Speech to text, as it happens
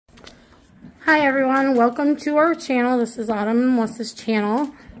Hi everyone, welcome to our channel. This is Autumn and Melissa's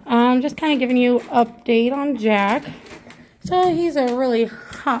channel. Just kind of giving you an update on Jack. So he's a really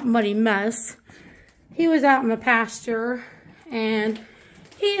hot, muddy mess. He was out in the pasture and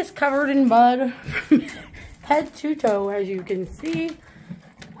he is covered in mud from head to toe, as you can see.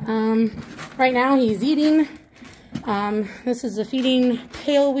 Right now he's eating. This is the feeding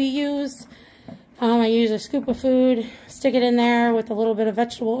pail we use. I use a scoop of food, stick it in there with a little bit of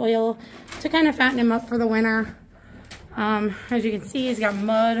vegetable oil to kind of fatten him up for the winter. As you can see, he's got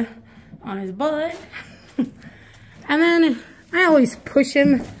mud on his butt. And then I always push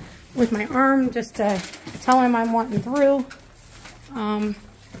him with my arm just to tell him I'm wanting through. And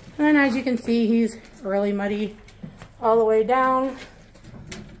then as you can see, he's really muddy all the way down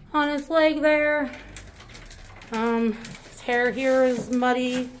on his leg there. His hair here is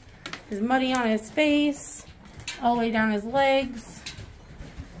muddy. Is muddy on his face, all the way down his legs.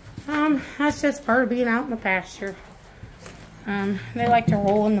 That's just part of being out in the pasture. They like to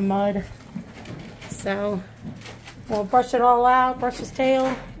roll in the mud. So we'll brush it all out, brush his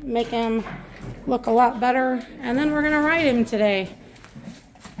tail, make him look a lot better, and then we're gonna ride him today.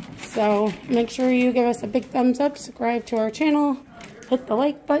 So make sure you give us a big thumbs up, subscribe to our channel, hit the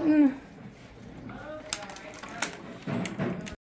like button.